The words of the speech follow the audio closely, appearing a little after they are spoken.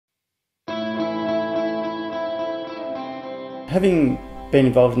Having been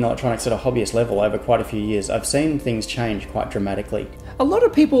involved in electronics at a hobbyist level over quite a few years, I've seen things change quite dramatically. A lot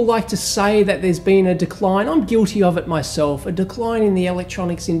of people like to say that there's been a decline, I'm guilty of it myself, a decline in the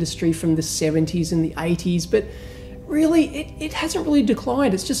electronics industry from the 70s and the 80s, but really it hasn't really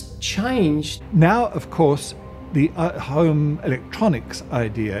declined, it's just changed. Now, of course, the home electronics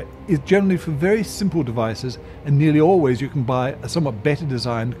idea is generally for very simple devices, and nearly always you can buy a somewhat better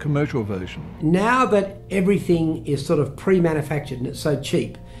designed commercial version. Now that everything is sort of pre-manufactured and it's so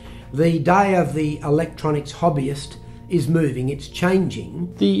cheap, the day of the electronics hobbyist is moving, it's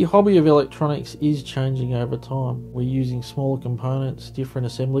changing. The hobby of electronics is changing over time. We're using smaller components, different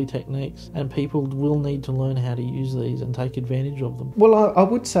assembly techniques, and people will need to learn how to use these and take advantage of them. Well, I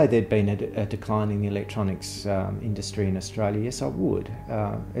would say there'd been a decline in the electronics industry in Australia. Yes, I would.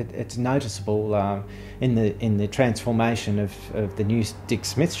 It's noticeable in the transformation of the new Dick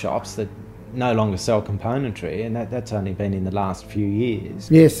Smith shops that no longer sell componentry, and that's only been in the last few years.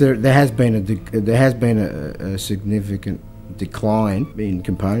 Yes, there has been a significant decline in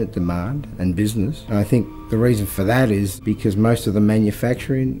component demand and business. And I think the reason for that is because most of the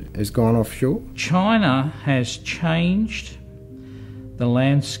manufacturing has gone offshore. China has changed the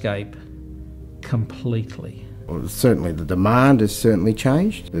landscape completely. Well, certainly the demand has certainly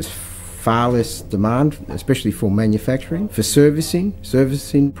changed. There's far less demand, especially for manufacturing, for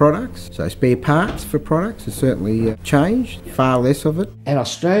servicing products. So spare parts for products has certainly changed, far less of it. And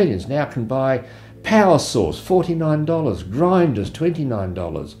Australians now can buy power saws, $49, grinders,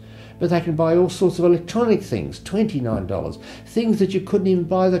 $29. But they can buy all sorts of electronic things, $29, things that you couldn't even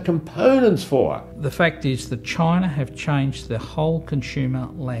buy the components for. The fact is that China have changed the whole consumer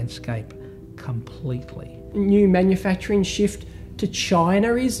landscape completely. New manufacturing shift to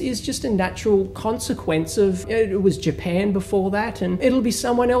China is just a natural consequence of, it was Japan before that, and it'll be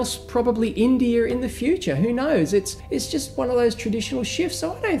someone else, probably India in the future, who knows. It's just one of those traditional shifts.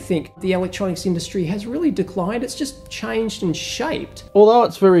 So I don't think the electronics industry has really declined, it's just changed and shaped. Although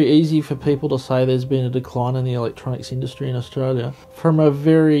it's very easy for people to say there's been a decline in the electronics industry in Australia, from a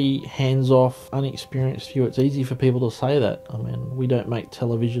very hands-off, unexperienced view, it's easy for people to say that. I mean, we don't make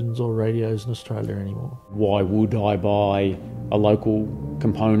televisions or radios in Australia anymore. Why would I buy a local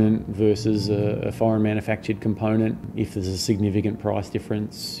component versus a foreign manufactured component if there's a significant price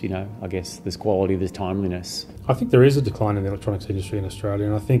difference? You know, I guess there's quality, there's timeliness. I think there is a decline in the electronics industry in Australia,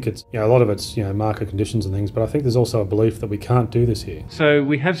 and I think it's, a lot of it's, market conditions and things, but I think there's also a belief that we can't do this here. So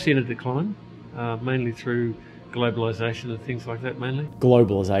we have seen a decline, mainly through globalisation and things like that mainly.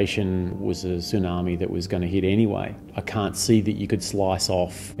 Globalisation was a tsunami that was going to hit anyway. I can't see that you could slice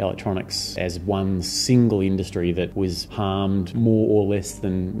off electronics as one single industry that was harmed more or less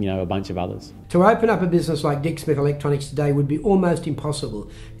than, a bunch of others. To open up a business like Dick Smith Electronics today would be almost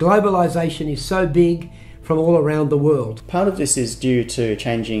impossible. Globalisation is so big from all around the world. Part of this is due to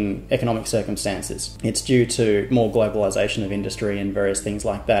changing economic circumstances. It's due to more globalisation of industry and various things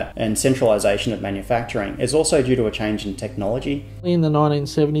like that, and centralisation of manufacturing. It's also due to a change in technology. In the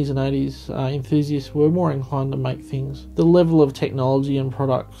 1970s and 80s, enthusiasts were more inclined to make things. The level of technology and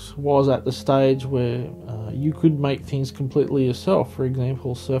products was at the stage where you could make things completely yourself. For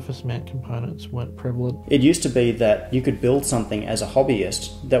example, surface mount components weren't prevalent. It used to be that you could build something as a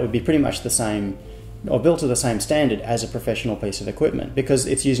hobbyist that would be pretty much the same, or built to the same standard as a professional piece of equipment, because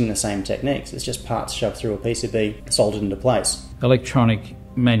it's using the same techniques. It's just parts shoved through a PCB, soldered into place. Electronic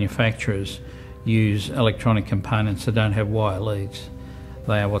manufacturers use electronic components that don't have wire leads.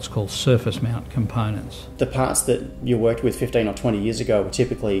 They are what's called surface mount components. The parts that you worked with 15 or 20 years ago were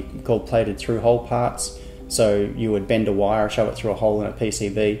typically called plated through hole parts. So you would bend a wire, shove it through a hole in a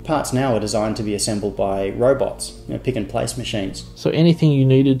PCB. Parts now are designed to be assembled by robots, pick and place machines. So anything you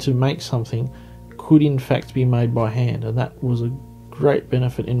needed to make something could in fact be made by hand, and that was a great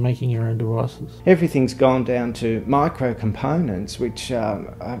benefit in making your own devices. Everything's gone down to micro components, which, you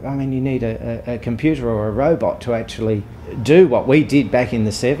need a computer or a robot to actually do what we did back in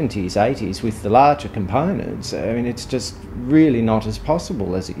the 70s, 80s with the larger components. It's just really not as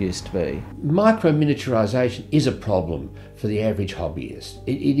possible as it used to be. Micro miniaturisation is a problem for the average hobbyist.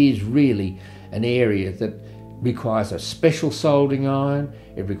 It is really an area that requires a special soldering iron,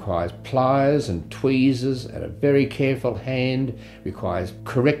 it requires pliers and tweezers and a very careful hand, requires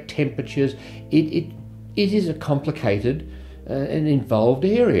correct temperatures. It is a complicated and involved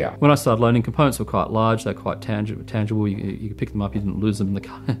area. When I started learning, components were quite large, they're quite tangible, you could pick them up, you didn't lose them in the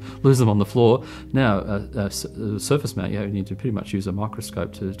car, lose them on the floor. Now, a surface mount, you need to pretty much use a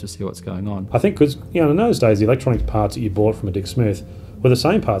microscope to see what's going on. I think because, in those days, the electronics parts that you bought from a Dick Smith were the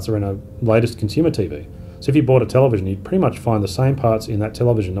same parts that were in a latest consumer TV. So if you bought a television, you'd pretty much find the same parts in that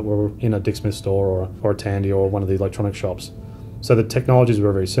television that were in a Dick Smith store or a Tandy or one of the electronic shops. So the technologies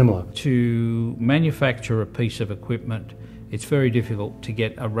were very similar. To manufacture a piece of equipment, it's very difficult to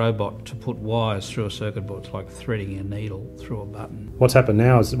get a robot to put wires through a circuit board. It's like threading a needle through a button. What's happened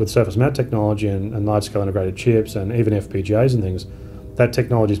now is with surface mount technology and large-scale integrated chips and even FPGAs and things, that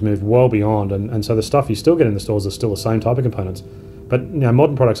technology's moved well beyond, and so the stuff you still get in the stores is still the same type of components. But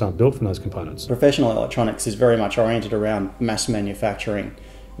modern products aren't built from those components. Professional electronics is very much oriented around mass manufacturing,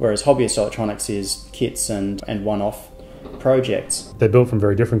 whereas hobbyist electronics is kits and one-off projects. They're built from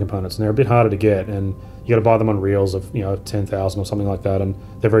very different components, and they're a bit harder to get, and you got to buy them on reels of 10,000 or something like that, and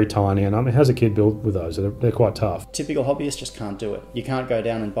they're very tiny. And how's a kid build with those? They're quite tough. Typical hobbyists just can't do it. You can't go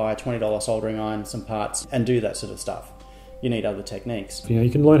down and buy a $20 soldering iron, some parts, and do that sort of stuff. You need other techniques. You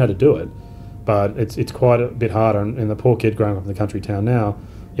can learn how to do it, but it's quite a bit harder. And the poor kid growing up in the country town now,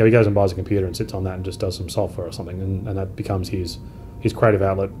 he goes and buys a computer and sits on that and just does some software or something, and that becomes his creative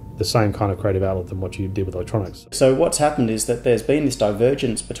outlet, the same kind of creative outlet than what you did with electronics. So what's happened is that there's been this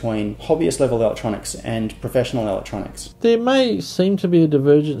divergence between hobbyist level electronics and professional electronics. There may seem to be a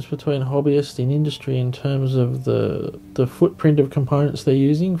divergence between hobbyists in industry in terms of the footprint of components they're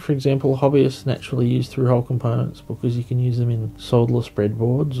using. For example, hobbyists naturally use through-hole components because you can use them in solderless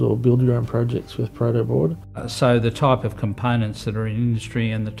breadboards or build your own projects with proto board. So the type of components that are in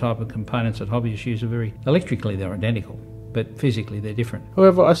industry and the type of components that hobbyists use are electrically they're identical, but physically they're different.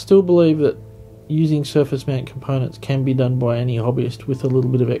 However, I still believe that using surface mount components can be done by any hobbyist with a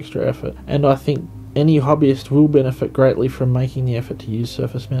little bit of extra effort, and I think any hobbyist will benefit greatly from making the effort to use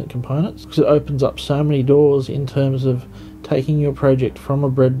surface mount components, because it opens up so many doors in terms of taking your project from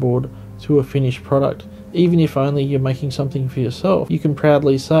a breadboard to a finished product. Even if only you're making something for yourself, you can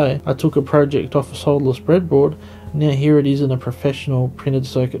proudly say, I took a project off a solderless breadboard, now here it is in a professional printed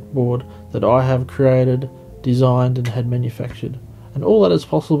circuit board that I have created, designed and had manufactured. And all that is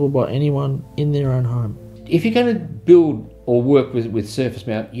possible by anyone in their own home. If you're going to build or work with surface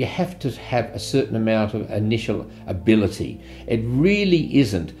mount, you have to have a certain amount of initial ability. It really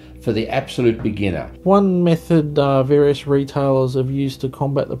isn't for the absolute beginner. One method various retailers have used to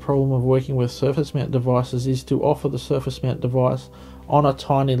combat the problem of working with surface mount devices is to offer the surface mount device on a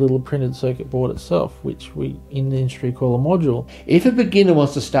tiny little printed circuit board itself, which we in the industry call a module. If a beginner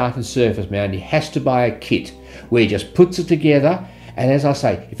wants to start in surface mount, he has to buy a kit where he just puts it together, and as I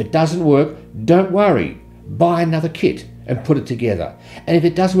say, if it doesn't work, don't worry, buy another kit and put it together. And if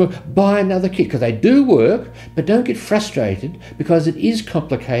it doesn't work, buy another kit, because they do work, but don't get frustrated because it is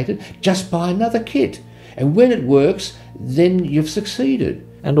complicated. Just buy another kit, and when it works, then you've succeeded.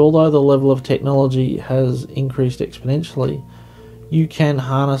 And although the level of technology has increased exponentially, you can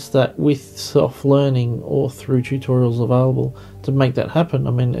harness that with self-learning or through tutorials available to make that happen.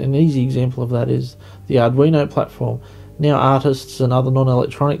 I mean, an easy example of that is the Arduino platform. Now artists and other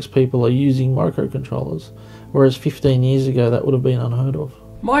non-electronics people are using microcontrollers, whereas 15 years ago that would have been unheard of.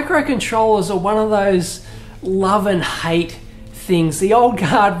 Microcontrollers are one of those love and hate things. The old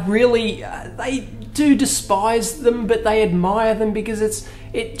guard really, they do despise them, but they admire them because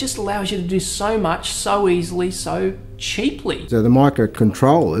it just allows you to do so much, so easily, so cheaply. So the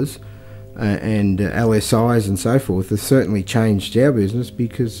microcontrollers and LSIs and so forth have certainly changed our business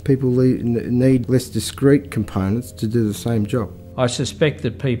because people need less discrete components to do the same job. I suspect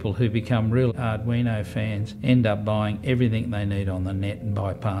that people who become real Arduino fans end up buying everything they need on the net and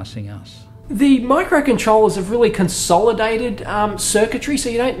bypassing us. The microcontrollers have really consolidated circuitry, so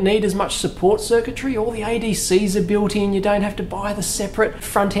you don't need as much support circuitry. All the ADCs are built in, you don't have to buy the separate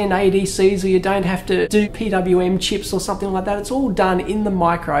front-end ADCs, or you don't have to do PWM chips or something like that. It's all done in the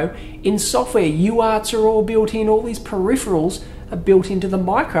micro. In software, UARTs are all built in, all these peripherals are built into the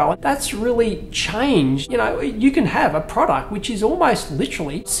micro. That's really changed. You can have a product which is almost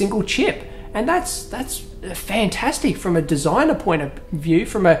literally single chip, and that's fantastic from a designer point of view.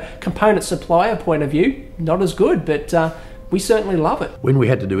 From a component supplier point of view, not as good, but we certainly love it. When we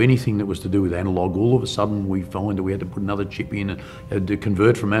had to do anything that was to do with analog, all of a sudden we find that we had to put another chip in and to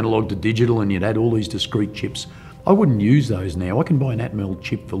convert from analog to digital, and you'd add all these discrete chips. I wouldn't use those now. I can buy an Atmel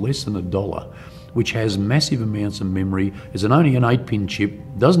chip for less than $1, which has massive amounts of memory. It's only an 8-pin chip,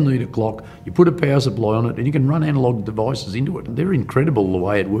 doesn't need a clock. You put a power supply on it and you can run analog devices into it. They're incredible the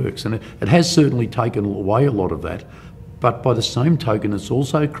way it works, and it has certainly taken away a lot of that. But by the same token, it's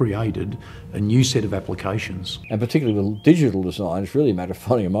also created a new set of applications. And particularly with digital design, it's really a matter of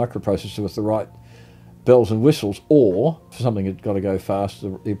finding a microprocessor with the right bells and whistles, or for something that's got to go fast,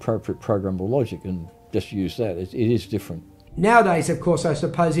 the appropriate programmable logic, and just use that. It is different. Nowadays, of course, I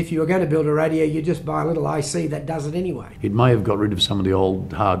suppose if you were going to build a radio, you just buy a little IC that does it anyway. It may have got rid of some of the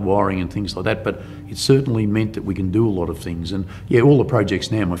old hard wiring and things like that, but It certainly meant that we can do a lot of things. And yeah, all the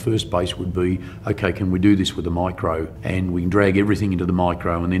projects now, my first base would be, okay, can we do this with a micro? And we can drag everything into the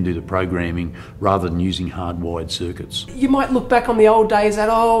micro and then do the programming rather than using hardwired circuits. You might look back on the old days at,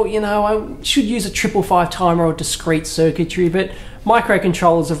 I should use a 555 timer or discrete circuitry, but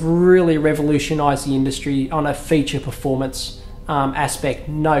microcontrollers have really revolutionised the industry on a feature performance aspect,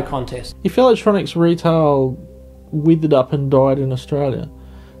 no contest. If electronics retail withered up and died in Australia,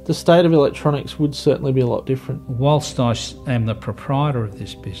 the state of electronics would certainly be a lot different. Whilst I am the proprietor of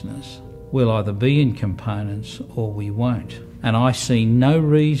this business, we'll either be in components or we won't. And I see no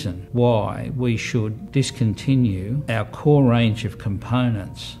reason why we should discontinue our core range of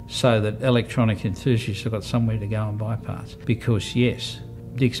components so that electronic enthusiasts have got somewhere to go and buy parts. Because yes,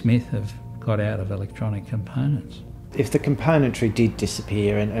 Dick Smith have got out of electronic components. If the componentry did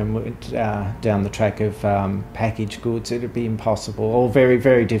disappear and went down the track of packaged goods, it would be impossible or very,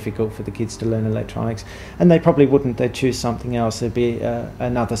 very difficult for the kids to learn electronics. And they probably wouldn't. They'd choose something else. There'd be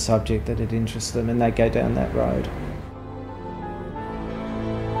another subject that would interest them and they'd go down that road.